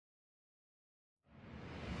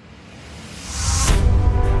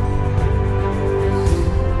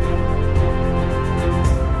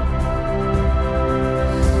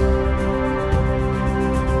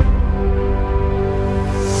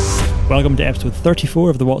Welcome to episode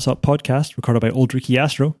 34 of the What's Up podcast, recorded by Old Ricky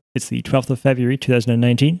Astro. It's the 12th of February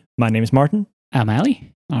 2019. My name is Martin. I'm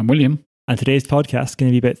Ali. I'm William. And today's podcast is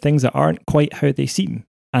going to be about things that aren't quite how they seem.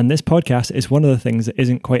 And this podcast is one of the things that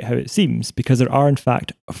isn't quite how it seems, because there are, in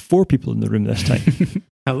fact, 4 people in the room this time.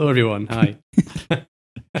 Hello, everyone. Hi.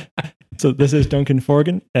 So this is Duncan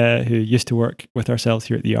Forgan, who used to work with ourselves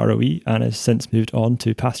here at the ROE and has since moved on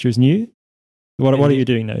to Pastures New. What are you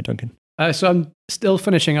doing now, Duncan? So I'm still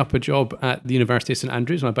finishing up a job at the University of St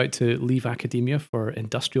Andrews. I'm about to leave academia for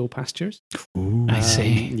industrial pastures. Ooh. I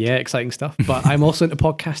see. Yeah, exciting stuff. But I'm also into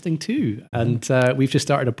podcasting too. And we've just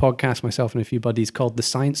started a podcast, myself and a few buddies, called The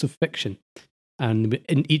Science of Fiction. And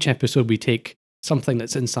in each episode, we take something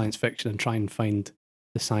that's in science fiction and try and find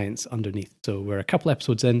the science underneath. So we're a couple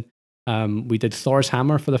episodes in. We did Thor's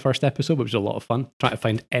Hammer for the first episode, which was a lot of fun. Trying to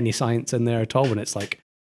find any science in there at all when it's like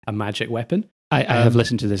a magic weapon. I have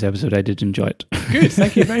listened to this episode. I did enjoy it. Good,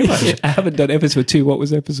 thank you very much. I haven't done episode 2. What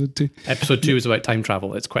was episode 2? Episode 2 is about time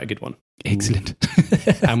travel. It's quite a good one. Excellent.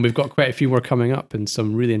 And we've got quite a few more coming up and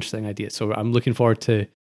some really interesting ideas. So I'm looking forward to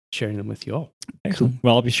sharing them with you all. Excellent.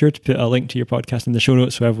 Well, I'll be sure to put a link to your podcast in the show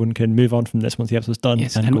notes so everyone can move on from this once the episode's done.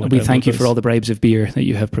 Yes, and we thank you for all the bribes of beer that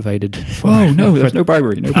you have provided. Oh, no, there's no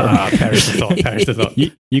bribery. No bribery. Perish the thought, perish the thought.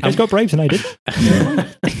 You guys got bribes and I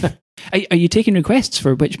did. Are you taking requests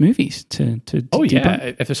for which movies to Oh, yeah.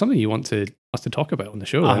 debunk? If there's something you want us to talk about on the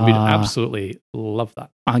show, then we'd absolutely love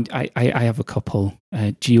that. I have a couple.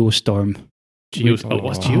 Geostorm. What's Oh,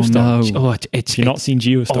 Geostorm? no. It's You've not seen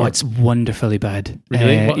Geostorm? Oh, it's wonderfully bad.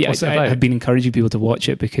 Really? What's it about? I've been encouraging people to watch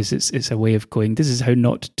it because it's a way of going, this is how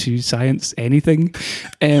not to science anything.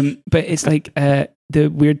 But it's like, the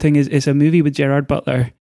weird thing is, it's a movie with Gerard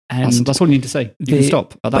Butler. And That's all you need to say. You can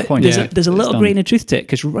stop at that point. There's a little grain of truth to it,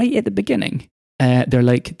 because right at the beginning, they're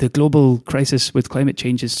like, the global crisis with climate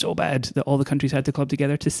change is so bad that all the countries had to club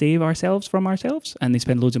together to save ourselves from ourselves, and they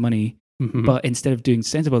spend loads of money. Mm-hmm. But instead of doing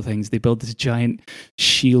sensible things, they build this giant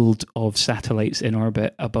shield of satellites in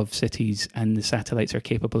orbit above cities, and the satellites are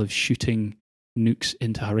capable of shooting nukes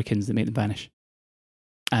into hurricanes that make them vanish.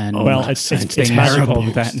 And it's magical magical.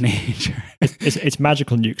 of that nature. It's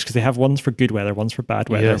magical nukes because they have ones for good weather, ones for bad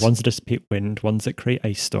weather, Yes. ones that dissipate wind, ones that create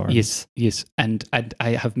ice storms. Yes. And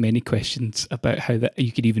I have many questions about how that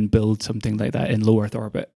you could even build something like that in low Earth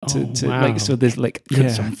orbit. Wow. So there's Yeah.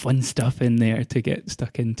 some fun stuff in there to get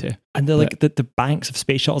stuck into. And they're like the banks of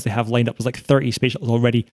space shuttles they have lined up. There's like 30 space shuttles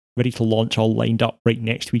already ready to launch, all lined up right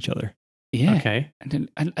next to each other. Yeah. Okay. And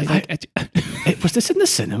then, Was this in the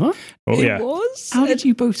cinema? Oh, it yeah. was. How did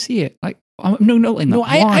you both see it? Like, no, not in that. No,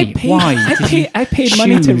 I paid. Why? I paid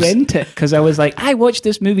money to choose? rent it because I was like, I watched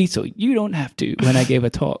this movie, so you don't have to. When I gave a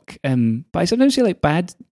talk, but I sometimes feel like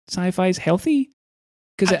bad sci-fi is healthy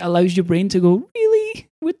because it allows your brain to go, really,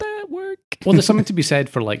 would that work? Well, there's something to be said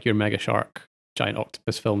for like your Mega Shark, Giant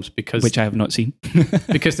Octopus films Which I have not seen.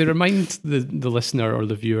 because they remind the listener or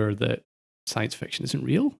the viewer that science fiction isn't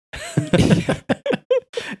real.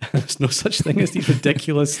 There's no such thing as these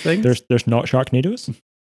ridiculous things. There's not Sharknadoes.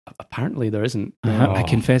 Apparently there isn't. I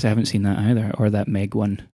confess I haven't seen that either, or that Meg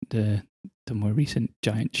one, the more recent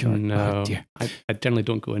giant shark. No, Oh, dear. I generally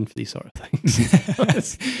don't go in for these sort of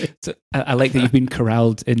things. So, I like that you've been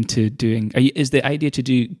corralled into doing. Is the idea to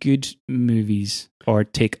do good movies or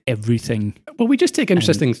take everything? Well, we just take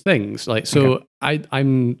interesting things. Like, so Okay.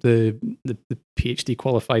 I'm the PhD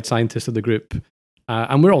qualified scientist of the group,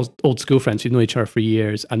 and we're all old school friends. We've known each other for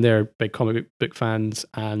years, and they're big comic book fans,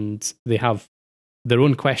 and they have their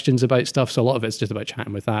own questions about stuff. So a lot of it's just about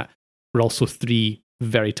chatting with that. We're also 3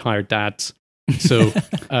 very tired dads. So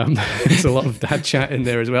there's a lot of dad chat in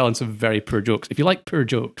there as well, and some very poor jokes. If you like poor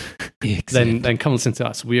jokes, then come listen to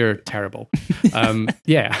us. We're terrible.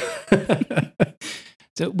 Yeah.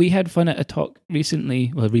 So we had fun at a talk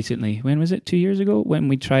recently. Well, when was it? 2 years ago, when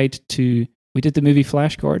we did the movie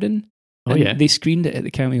Flash Gordon. Oh, and yeah. They screened it at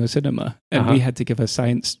the Cameo Cinema, and we had to give a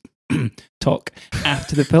science talk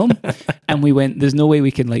after the film. And we went, there's no way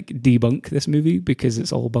we can like debunk this movie because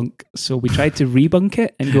it's all bunk. So we tried to rebunk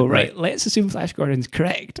it and go, right, let's assume Flash Gordon's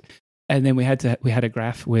correct. And then we had a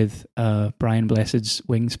graph with Brian Blessed's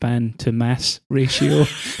wingspan to mass ratio.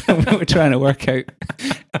 And we were trying to work out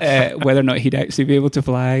whether or not he'd actually be able to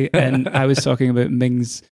fly. And I was talking about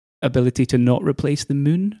Ming's ability to not replace the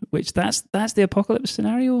moon, which that's the apocalypse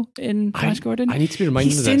scenario in Flash Gordon. I need to be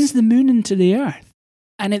reminded He of sends this. the moon into the earth,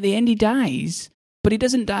 and at the end he dies, but he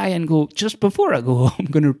doesn't die and go, just before I go, I'm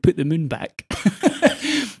going to put the moon back.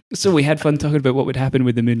 So we had fun talking about what would happen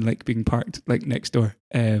with the moon like being parked like next door,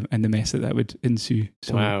 and the mess that would ensue.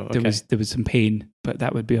 So Wow, okay. there was some pain, but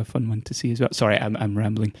that would be a fun one to see as well. Sorry, I'm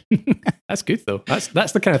rambling. That's good though.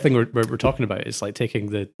 That's the kind of thing we're talking about. It's like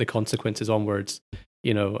taking the consequences onwards,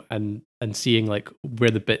 and seeing like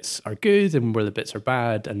where the bits are good and where the bits are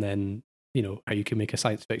bad, and then how you can make a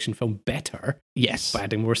science fiction film better Yes. by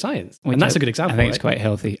adding more science. Which And that's a good example. I think right? it's quite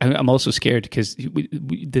healthy. I'm also scared because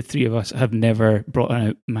the three of us have never brought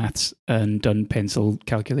out maths and done pencil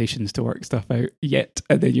calculations to work stuff out yet.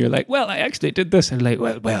 And then you're like, well, I actually did this. And like,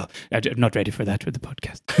 well, I'm not ready for that with the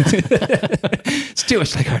podcast. It's too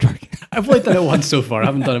much like hard work. I've only done it once so far. I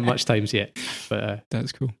haven't done it much times yet. But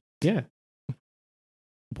That's cool. yeah.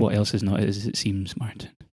 What else is not as it seems,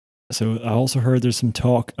 Martin? So I also heard there's some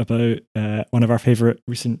talk about one of our favorite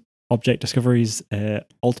recent object discoveries,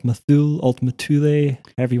 Ultima Thule,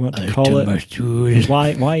 however you want to call it.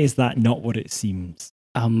 Why is that not what it seems?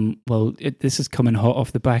 Well, this is coming hot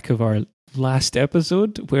off the back of our last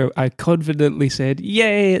episode where I confidently said,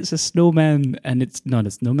 "Yay, it's a snowman," and it's not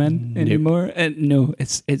a snowman anymore. No,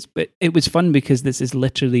 but it was fun because this is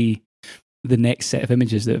literally the next set of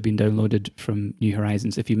images that have been downloaded from New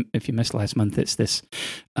Horizons. If you missed last month, it's this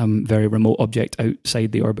very remote object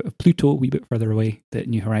outside the orbit of Pluto, a wee bit further away, that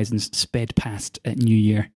New Horizons sped past at New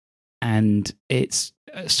Year. And it's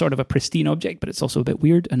sort of a pristine object, but it's also a bit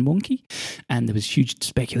weird and wonky. And there was huge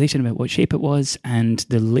speculation about what shape it was. And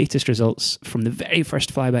the latest results from the very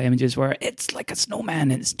first flyby images were it's like a snowman,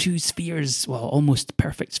 and it's two spheres, well, almost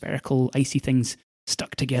perfect spherical, icy things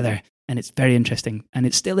stuck together. And it's very interesting. And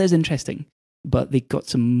it still is interesting. But they got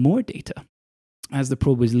some more data. As the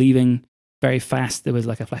probe was leaving very fast, there was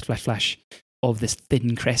like a flash of this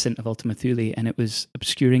thin crescent of Ultima Thule, and it was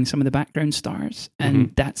obscuring some of the background stars.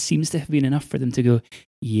 And that seems to have been enough for them to go,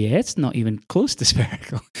 yeah, it's not even close to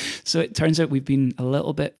spherical. So it turns out we've been a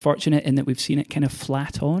little bit fortunate in that we've seen it kind of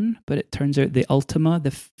flat on, but it turns out the Ultima,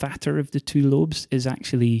 the fatter of the two lobes, is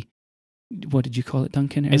actually... What did you call it,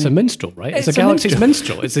 Duncan? It's a minstrel, right? It's a galaxy's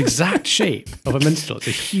minstrel. It's the exact shape of a minstrel. It's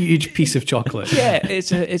a huge piece of chocolate. Yeah,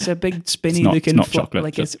 it's a big spinny It's looking not chocolate.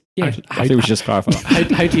 Like Just- yeah. I think we should just clarify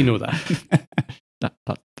that. How do you know that?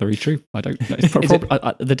 That's very true. I don't know. It's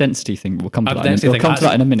the density thing. We'll come to that. density We'll thing, come to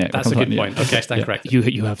that in a minute. That's a good point. Okay, stand corrected.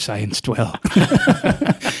 You have scienced well.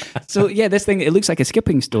 So yeah, this thing, it looks like a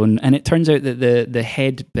skipping stone, and it turns out that the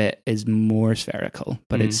head bit is more spherical,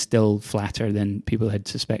 but it's still flatter than people had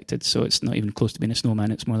suspected. So it's not even close to being a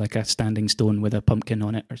snowman. It's more like a standing stone with a pumpkin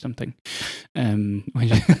on it or something, or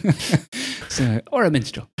a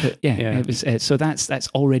minstrel. But yeah. It was. So that's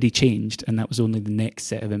already changed, and that was only the next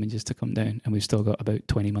set of images to come down, and we've still got about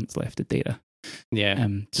 20 months left of data. Yeah.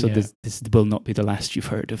 So this will not be the last you've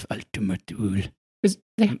heard of Ultima Thule. Because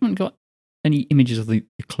they haven't got any images of the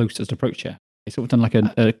closest approach yet. They sort of done like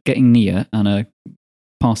a getting near and a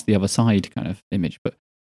past the other side kind of image, but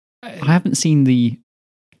I haven't seen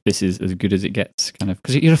this is as good as it gets kind of,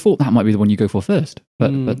 because you'd have thought that might be the one you go for first, but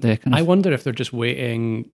they're kind of... I wonder if they're just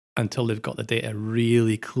waiting until they've got the data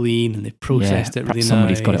really clean and they've processed it really nice.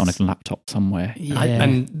 Somebody's got it on a laptop somewhere. Yeah.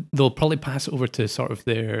 And they'll probably pass it over to sort of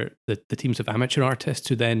the teams of amateur artists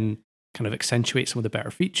who then kind of accentuate some of the better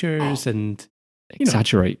features and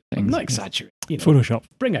exaggerate things. Not exaggerate. Photoshop.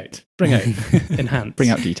 Bring out, enhance. Bring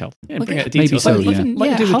out detail. Yeah, bring out maybe details. so, Like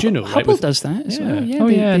yeah. you do with Juno, right? Hubble does that as well.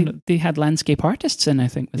 Yeah, they had landscape artists in, I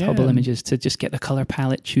think, with Hubble images to just get the color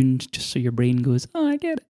palette tuned, just so your brain goes, oh, I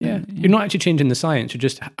get it. Yeah. You're not actually changing the science. You're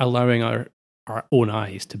just allowing our own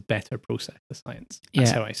eyes to better process the science.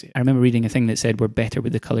 That's how I see it. I remember reading a thing that said we're better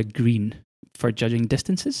with the color green for judging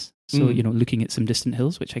distances. So, looking at some distant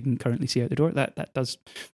hills, which I can currently see out the door, that does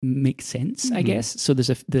make sense, I guess. So there's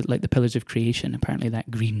the pillars of creation, apparently that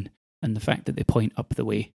green and the fact that they point up the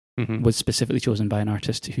way was specifically chosen by an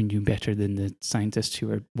artist who knew better than the scientists who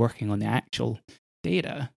were working on the actual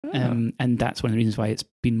data. And that's one of the reasons why it's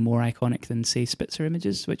been more iconic than, say, Spitzer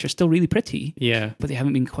images, which are still really pretty. Yeah. But they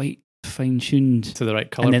haven't been quite fine-tuned to the right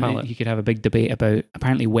color and then palette. You could have a big debate about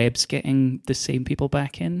apparently Webb's getting the same people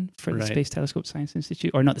back in for the Space Telescope Science Institute,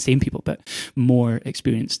 or not the same people, but more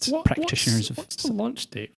experienced practitioners. What's the launch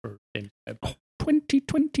date for James Webb?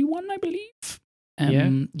 2021, I believe.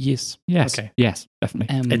 Yes. Okay. Yes,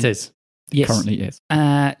 definitely. It is. Yes. Currently is.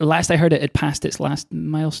 Last I heard it passed its last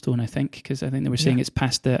milestone, I think, because I think they were saying it's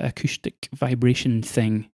past the acoustic vibration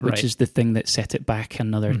thing, which is the thing that set it back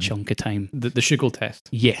another chunk of time. The Schugel test.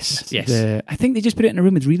 Yes. I think they just put it in a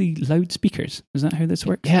room with really loud speakers. Is that how this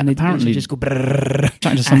works? Yeah, and they apparently. just go brrrr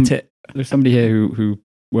at it. There's somebody here who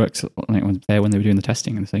works there when they were doing the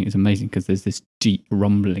testing, and saying it's amazing because there's this deep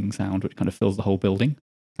rumbling sound which kind of fills the whole building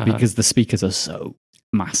because the speakers are so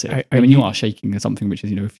massive. I mean, you are shaking something which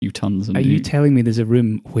is, a few tons. And are you telling me there's a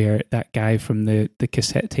room where that guy from the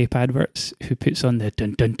cassette tape adverts who puts on the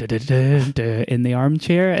dun dun dun dun dun, dun in the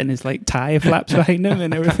armchair and his like tie flaps behind him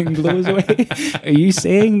and everything blows away? Are you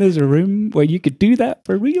saying there's a room where you could do that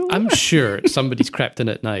for real? I'm sure somebody's crept in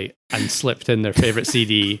at night and slipped in their favorite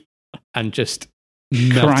CD and just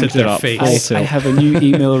melted their face. I have a new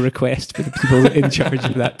email request for the people in charge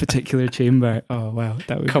of that particular chamber. Oh wow,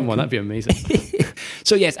 that would come on, that'd be amazing.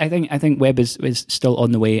 So yes, I think Webb is still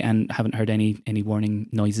on the way, and haven't heard any warning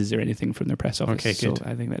noises or anything from their press office. Okay, good. So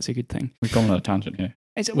I think that's a good thing. We've gone on a tangent here.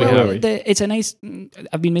 It's a nice.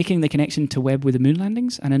 I've been making the connection to Webb with the moon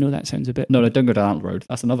landings, and I know that sounds a bit. No, don't go down that road.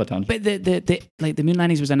 That's another tangent. But the moon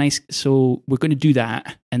landings was a nice. So we're going to do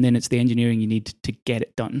that, and then it's the engineering you need to get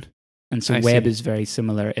it done. And so Webb is very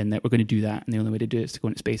similar in that we're going to do that, and the only way to do it is to go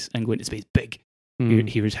into space and go into space big.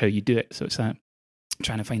 Here's how you do it. So it's that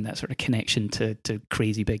trying to find that sort of connection to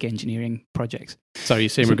crazy big engineering projects. So are you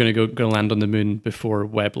saying we're going to land on the moon before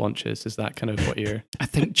Webb launches? Is that kind of what you're? I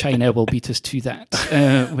think China will beat us to that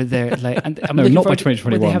with their and I'm not by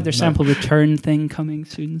 2021. They have their sample return thing coming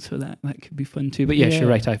soon, so that could be fun too. But yes, you're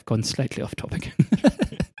right. I've gone slightly off topic.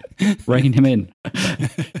 Rein him in.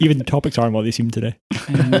 Even the topics aren't what they seem today.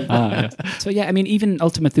 Yes. So yeah, I mean, even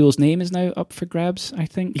Ultima Thule's name is now up for grabs, I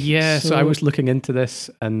think. Yeah, so I was looking into this,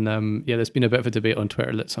 and there's been a bit of a debate on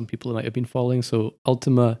Twitter that some people might have been following. So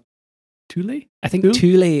Ultima Thule? I think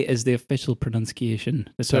Thule is the official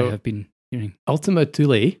pronunciation that I have been hearing. Ultima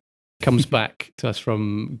Thule comes back to us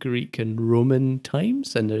from Greek and Roman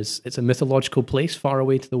times, and it's a mythological place far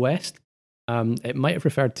away to the west. It might have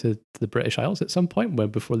referred to the British Isles at some point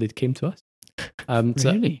before they came to us.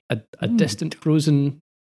 Really? A distant frozen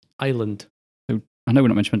island. So I know we're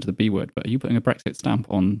not mentioning the B word, but are you putting a Brexit stamp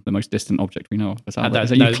on the most distant object we know of? Is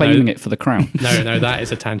that you claiming it for the crown? No, that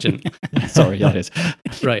is a tangent. Sorry, that is.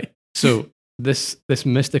 Right. So this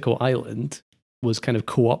mystical island was kind of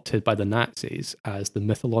co-opted by the Nazis as the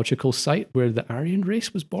mythological site where the Aryan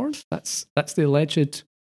race was born. That's the alleged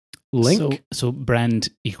link. So brand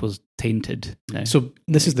equals tainted now. So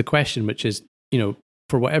this is the question, which is,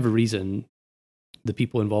 for whatever reason, the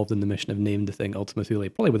people involved in the mission have named the thing Ultima Thule,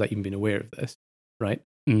 probably without even being aware of this, right?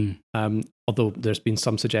 Although there's been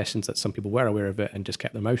some suggestions that some people were aware of it and just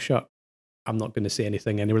kept their mouth shut. I'm not going to say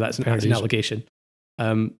anything anywhere. That's an allegation.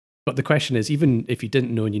 But the question is, even if you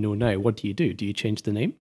didn't know and you know now, what do you do? Do you change the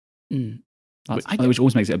name? Which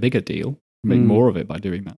always makes it a bigger deal. Make more of it by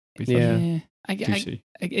doing that. Yeah.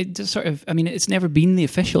 It just sort of, I mean, it's never been the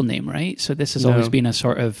official name, right? So this has always been a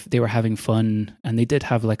sort of, they were having fun, and they did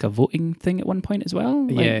have like a voting thing at one point as well,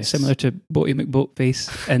 similar to Boaty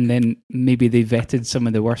McBoatface, and then maybe they vetted some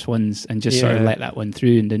of the worst ones and just sort of let that one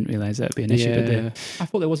through and didn't realise that would be an issue. But I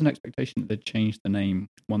thought there was an expectation that they'd change the name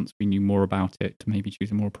once we knew more about it to maybe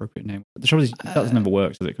choose a more appropriate name. But the trouble is, that doesn't ever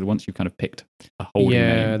work, does it? Because once you've kind of picked a holding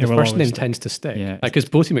name, the first name tends to stick. Yeah, because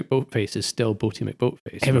Boaty McBoatface is still Boaty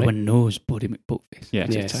McBoatface. Everyone knows Boaty McBoatface. Yeah.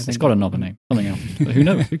 Yes. It's got another name, something else. But who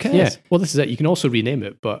knows? Who cares? Yeah. Well, this is it. You can also rename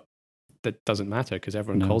it, but that doesn't matter because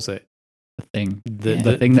everyone calls it the thing.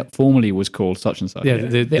 The thing that formerly was called such and such. Yeah,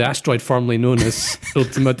 the asteroid formerly known as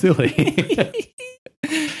Ultima Thule.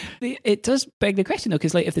 It does beg the question though,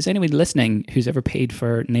 because like if there's anyone listening who's ever paid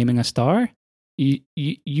for naming a star,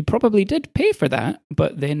 you probably did pay for that,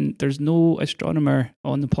 but then there's no astronomer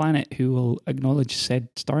on the planet who will acknowledge said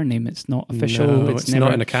star name. It's not official. No, it's never,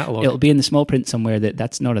 not in a catalogue. It'll be in the small print somewhere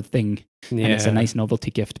that's not a thing. Yeah. And it's a nice novelty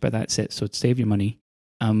gift, but that's it. So save your money.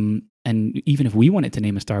 And even if we wanted to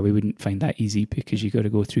name a star, we wouldn't find that easy because you got to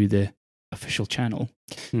go through the official channel,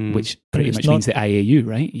 which pretty much means the IAU,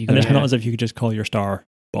 right? And it's not as if you could just call your star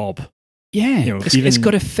Bob. Yeah, it's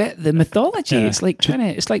got to fit the mythology. Yeah. It's like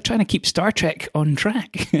trying to keep Star Trek on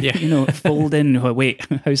track. Yeah. Fold in. Oh, wait,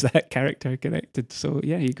 how's that character connected? So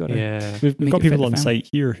yeah, you got to. Yeah, we've got people on site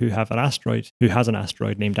here who has an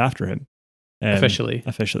asteroid named after him. Officially,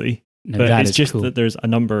 no, but it's just cool that there's a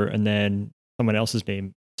number and then someone else's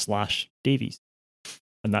name / Davies,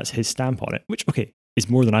 and that's his stamp on it. Which is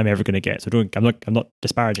more than I'm ever going to get. So I'm not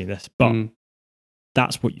disparaging this, but.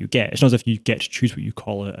 That's what you get. It's not as if you get to choose what you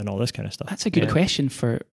call it and all this kind of stuff. That's a good question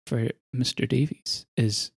for Mr. Davies,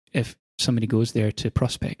 is if somebody goes there to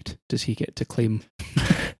prospect, does he get to claim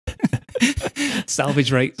salvage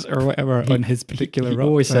rights or whatever on his particular rock? He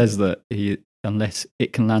always says that unless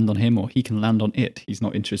it can land on him or he can land on it, he's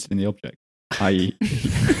not interested in the object, i.e.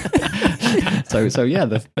 So yeah,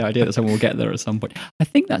 the idea that someone will get there at some point. I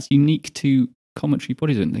think that's unique to cometary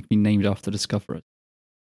bodies, and they can be named after discoverers.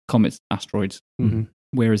 Comets, asteroids,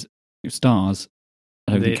 whereas stars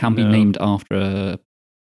can be named after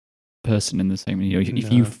person in the same.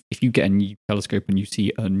 If you get a new telescope and you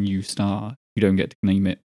see a new star, you don't get to name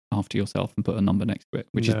it after yourself and put a number next to it,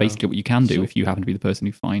 which is basically what you can do if you happen to be the person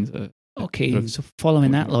who finds it. Okay, so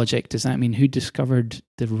following that logic, does that mean who discovered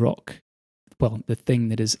the rock? Well, the thing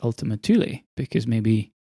that is Ultima Thule, because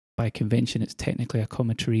maybe by convention it's technically a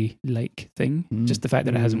cometary-like thing. Just the fact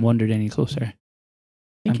that it hasn't wandered any closer.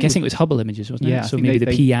 I'm guessing it was Hubble images, wasn't it? So maybe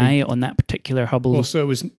the PI on that particular Hubble. Well, so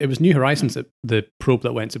it was New Horizons, the probe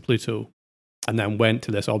that went to Pluto, and then went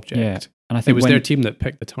to this object. Yeah. And I think it was their team that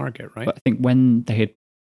picked the target, right? But I think when they had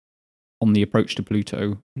on the approach to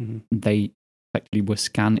Pluto, they effectively were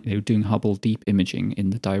they were doing Hubble deep imaging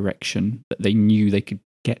in the direction that they knew they could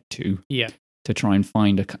get to. Yeah. To try and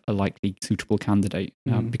find a likely suitable candidate,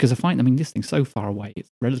 because this thing's so far away;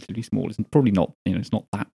 it's relatively small. It's probably not, it's not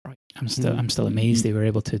that bright. I'm still amazed they were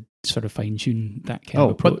able to sort of fine tune that kind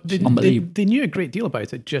of approach. But they knew a great deal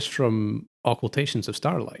about it just from occultations of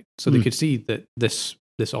starlight, so they could see that this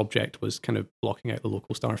object was kind of blocking out the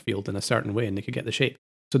local star field in a certain way, and they could get the shape.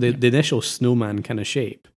 So the initial snowman kind of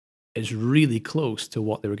shape is really close to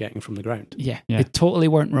what they were getting from the ground. Yeah. They totally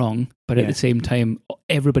weren't wrong, but at the same time,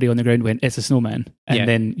 everybody on the ground went, it's a snowman. And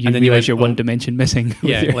then you realise you're one dimension missing.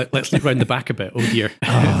 Yeah, let's look around the back a bit. Oh dear.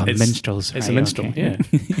 It's minstrels. It's a minstrel, okay.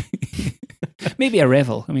 Yeah. Maybe a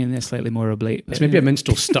revel. I mean, they're slightly more oblate. It's maybe a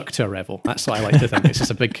minstrel stuck to a revel. That's what I like to think. It's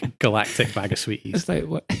just a big galactic bag of sweeties. It's like,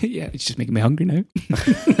 what? Yeah, it's just making me hungry now.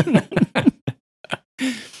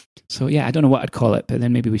 So yeah, I don't know what I'd call it, but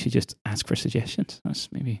then maybe we should just ask for suggestions. Let's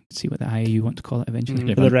maybe see what the IAU want to call it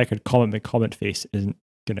eventually. For the record, Comet McComet-Face isn't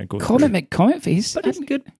going to go. Comet McComet-Face? But it's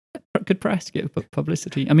good press to get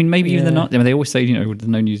publicity. I mean, maybe even they always say, the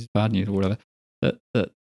no news is bad news or whatever. That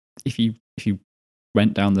if you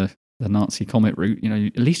went down the Nazi comet route,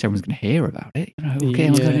 at least everyone's going to hear about it.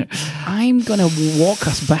 I'm going to walk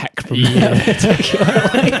us back from that particular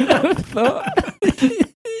line of thought.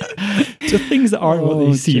 So things that aren't what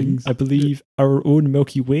they seem. I believe our own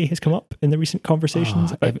Milky Way has come up in the recent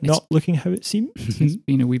conversations about not looking how it seems. It's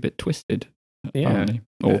been a wee bit twisted. Apparently.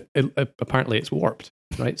 Apparently it's warped,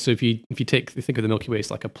 right? So if you think of the Milky Way as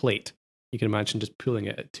like a plate, you can imagine just pulling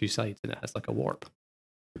it at two sides and it has like a warp,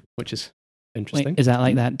 which is interesting. Wait, is that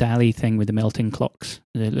like that Dali thing with the melting clocks?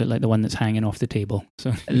 They look like the one that's hanging off the table.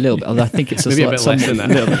 So a little bit. I think it's maybe a bit less than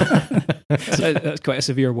that. So that's quite a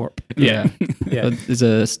severe warp. Yeah. There's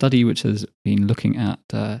a study which has been looking at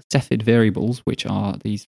Cepheid variables, which are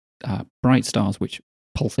these bright stars which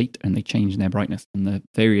pulsate and they change in their brightness, and the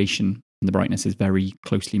variation in the brightness is very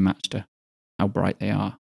closely matched to how bright they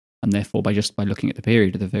are, and therefore by looking at the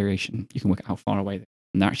period of the variation, you can work out how far away they are.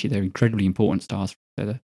 And they're incredibly important stars.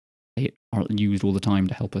 They are used all the time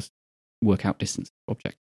to help us work out distance of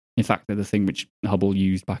objects. In fact, they're the thing which Hubble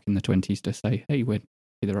used back in the 1920s to say, hey,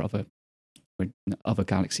 there are other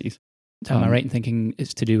galaxies. So am I right in thinking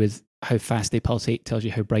it's to do with how fast they pulsate tells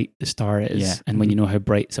you how bright the star is, and when you know how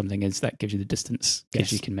bright something is, that gives you the distance,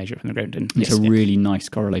 because you can measure it from the ground. And it's a really nice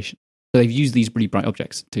correlation. So they've used these really bright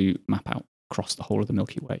objects to map out across the whole of the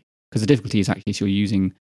Milky Way. Because the difficulty is actually, so you're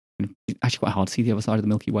using, it's actually quite hard to see the other side of the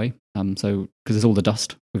Milky Way. So because there's all the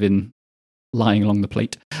dust lying along the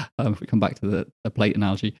plate. If we come back to the plate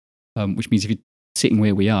analogy, which means if you're sitting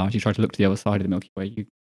where we are, if you try to look to the other side of the Milky Way,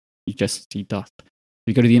 you just see dust. If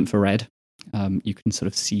you go to the infrared, you can sort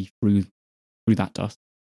of see through that dust.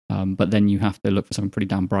 But then you have to look for something pretty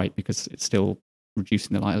damn bright because it's still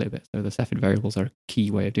reducing the light a little bit. So the Cepheid variables are a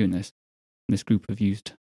key way of doing this. And this group have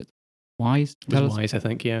used WISE. WISE, I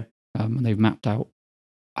think, yeah. And they've mapped out,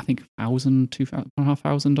 I think,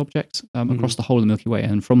 2,500 objects across the whole of the Milky Way.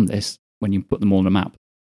 And from this, when you put them all on a map,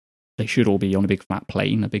 they should all be on a big flat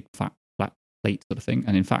plane, a big flat plate sort of thing.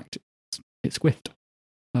 And in fact, it's squiffed,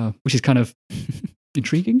 which is kind of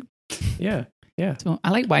intriguing. Yeah. Yeah. So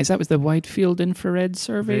I like WISE. That was the Wide Field Infrared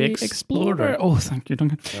Survey Explorer. Oh, thank you,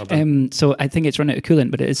 Duncan. Well, so I think it's run out of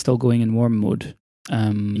coolant, but it is still going in warm mode.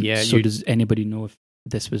 So does anybody know if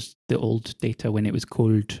this was the old data when it was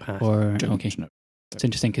cold? Or okay. No. It's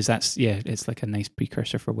interesting because it's like a nice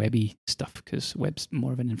precursor for Webby stuff, because Webb's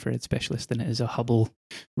more of an infrared specialist than it is a Hubble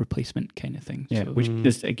replacement kind of thing. Yeah, so, which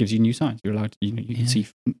it gives you new science. You're allowed to, you can see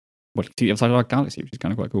the outside of our galaxy, which is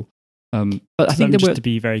kind of quite cool. But I think just to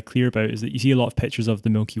be very clear about is that you see a lot of pictures of the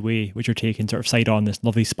Milky Way, which are taken sort of side on this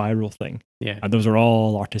lovely spiral thing. Yeah, and those are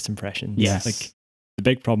all artist impressions. Yes. Like the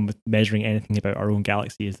big problem with measuring anything about our own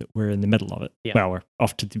galaxy is that we're in the middle of it. Yeah. Well, we're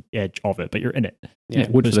off to the edge of it, but you're in it. Yeah,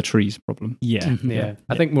 wood for the trees problem. Yeah. Mm-hmm. Yeah.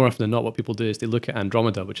 I think more often than not, what people do is they look at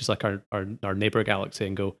Andromeda, which is like our neighbor galaxy,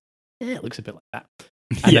 and go, it looks a bit like that.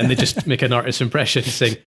 And then they just make an artist impression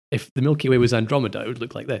saying, if the Milky Way was Andromeda, it would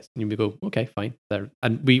look like this. And you go, okay, fine. There.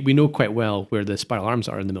 And we know quite well where the spiral arms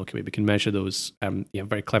are in the Milky Way. We can measure those. You have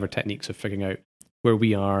very clever techniques of figuring out where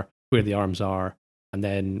we are, where the arms are, and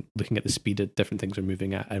then looking at the speed that different things are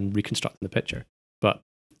moving at and reconstructing the picture. But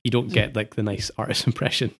you don't get like the nice artist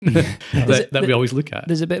impression that we always look at.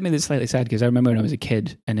 There's a bit of me that's slightly sad because I remember when I was a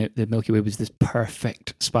kid and the Milky Way was this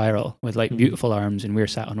perfect spiral with like beautiful arms, and we're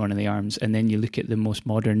sat on one of the arms, and then you look at the most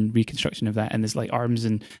modern reconstruction of that and there's like arms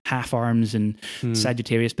and half arms and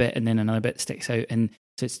Sagittarius bit, and then another bit sticks out, and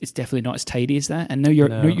so it's definitely not as tidy as that. And now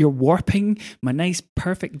you're warping my nice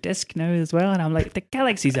perfect disc now as well, and I'm like, the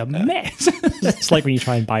galaxy's a mess. It's like when you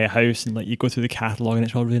try and buy a house and like you go through the catalogue and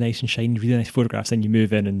it's all really nice and shiny, really nice photographs, then you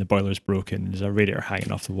move in and the boiler's broken and there's a radiator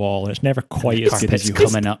hanging off the wall, and it's never quite as good as you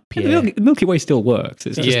coming up. Yeah. The Milky Way still works.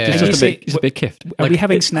 It's just a bit kiffed. Are we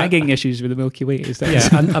having snagging issues with the Milky Way? Is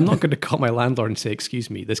that I'm not going to call my landlord and say,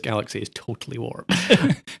 excuse me, this galaxy is totally warped.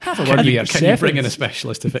 Have a word with your Can you bring in a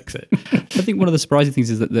specialist to fix it? I think one of the surprising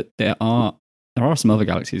things is that there are some other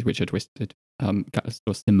galaxies which are twisted, sort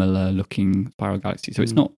of similar looking spiral galaxies. So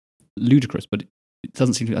it's not ludicrous, but it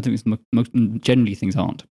doesn't seem to. I think it's most generally things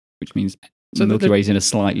aren't, which means the Milky Way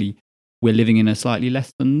is we're living in a slightly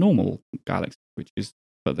less than normal galaxy, which is.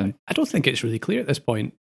 But then I don't think it's really clear at this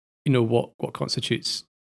point. You know what constitutes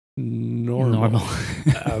normal.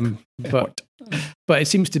 But it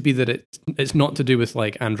seems to be that it's not to do with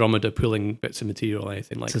like Andromeda pulling bits of material or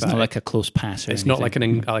anything like that. It's not like a close pass. It's not like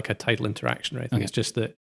a tidal interaction or anything. Okay. It's just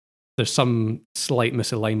that there's some slight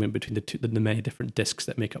misalignment between the many different disks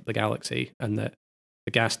that make up the galaxy, and that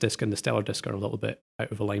the gas disk and the stellar disk are a little bit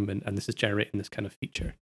out of alignment, and this is generating this kind of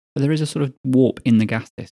feature. But there is a sort of warp in the gas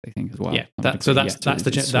disk, I think, as well. Yeah, that's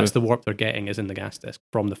the warp they're getting is in the gas disk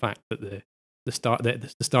from the fact that the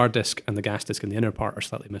star disk and the gas disk in the inner part are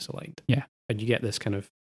slightly misaligned. Yeah, and you get this kind of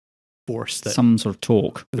force that some sort of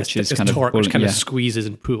torque, which of squeezes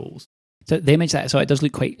and pulls. So the image so it does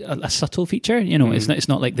look quite a subtle feature. You know, it's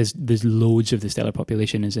not like there's loads of the stellar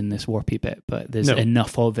population is in this warpy bit, but there's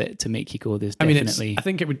enough of it to make you go. There's definitely. I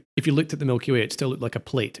think it would. If you looked at the Milky Way, it'd still look like a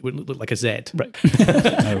plate. It wouldn't look like a Z,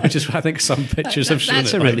 right? Which is I think some pictures have shown.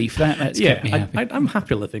 That's a relief. That's I'm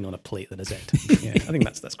happier living on a plate than a Z. Yeah, I think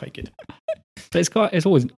that's quite good. But it's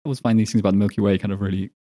always find these things about the Milky Way kind of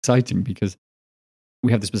really exciting, because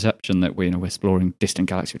we have this perception that we're exploring distant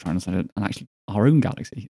galaxies, we're trying to understand it, and actually our own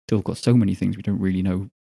galaxy still got so many things we don't really know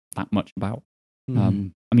that much about. I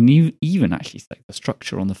mean, even actually like the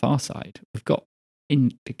structure on the far side, we've got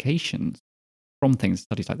indications from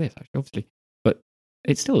studies like this, actually, obviously, but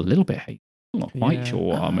it's still a little bit hazy. I'm not quite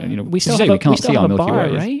sure. I mean, we can't see our Milky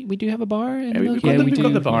Way, right? We do have a bar in the Milky Way. We've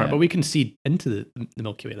got the bar, but we can see into the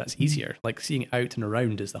Milky Way. That's easier. Like seeing out and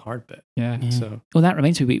around is the hard bit. Yeah. So, well, that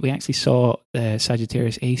reminds me, we actually saw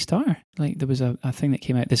Sagittarius A star. Like there was a thing that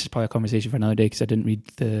came out. This is probably a conversation for another day because I didn't read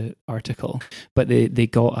the article. But they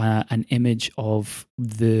got an image of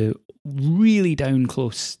the really down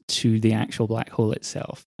close to the actual black hole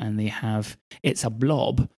itself, and it's a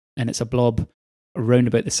blob, and it's a blob around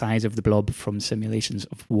about the size of the blob from simulations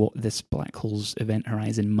of what this black hole's event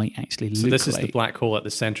horizon might actually look like. So this is the black hole at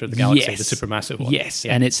the center of the galaxy, the supermassive one. Yes,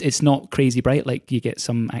 and it's not crazy bright like you get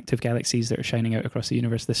some active galaxies that are shining out across the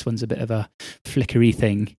universe. This one's a bit of a flickery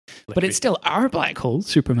thing. But it's still our black hole,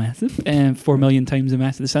 supermassive, 4 million times the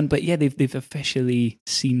mass of the sun. But yeah, they've officially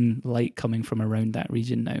seen light coming from around that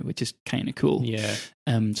region now, which is kind of cool. Yeah.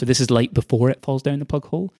 So this is light before it falls down the plug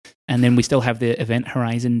hole. And then we still have the event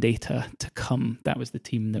horizon data to come. That was the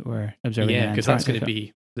team that were observing. Yeah, because that's going to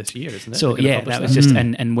be this year, isn't it? So yeah, that was just,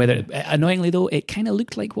 and whether, annoyingly though, it kind of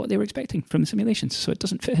looked like what they were expecting from the simulations. So it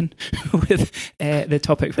doesn't fit in with the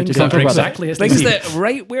topic for today. Exactly as things that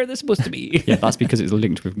right where they're supposed to be. Yeah, that's because it's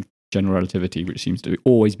linked with general relativity, which seems to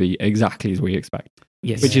always be exactly as we expect.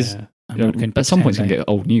 Yes. Which is, at some point, it's going to get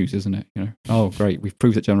old news, isn't it? Oh, great, we've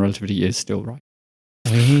proved that general relativity is still right.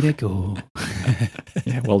 Way to go.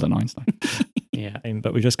 Yeah, well done, Einstein. Yeah,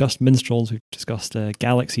 but we discussed minstrels, we've discussed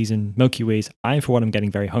galaxies and Milky Ways. For one, I'm getting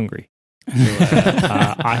very hungry. So,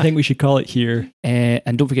 I think we should call it here.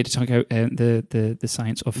 And don't forget to check out the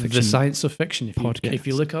Science of Fiction. The Science of Fiction. Podcast. If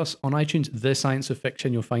you look us on iTunes, The Science of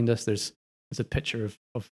Fiction, you'll find us. There's a picture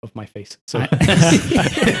of my face. So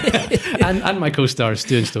and my co-stars,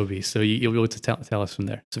 Stu and Stoby. So you'll be able to tell us from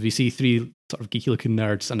there. So if you see three sort of geeky looking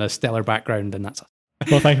nerds and a stellar background, then that's us.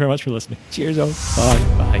 Well, thank you very much for listening. Cheers all.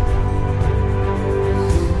 Bye.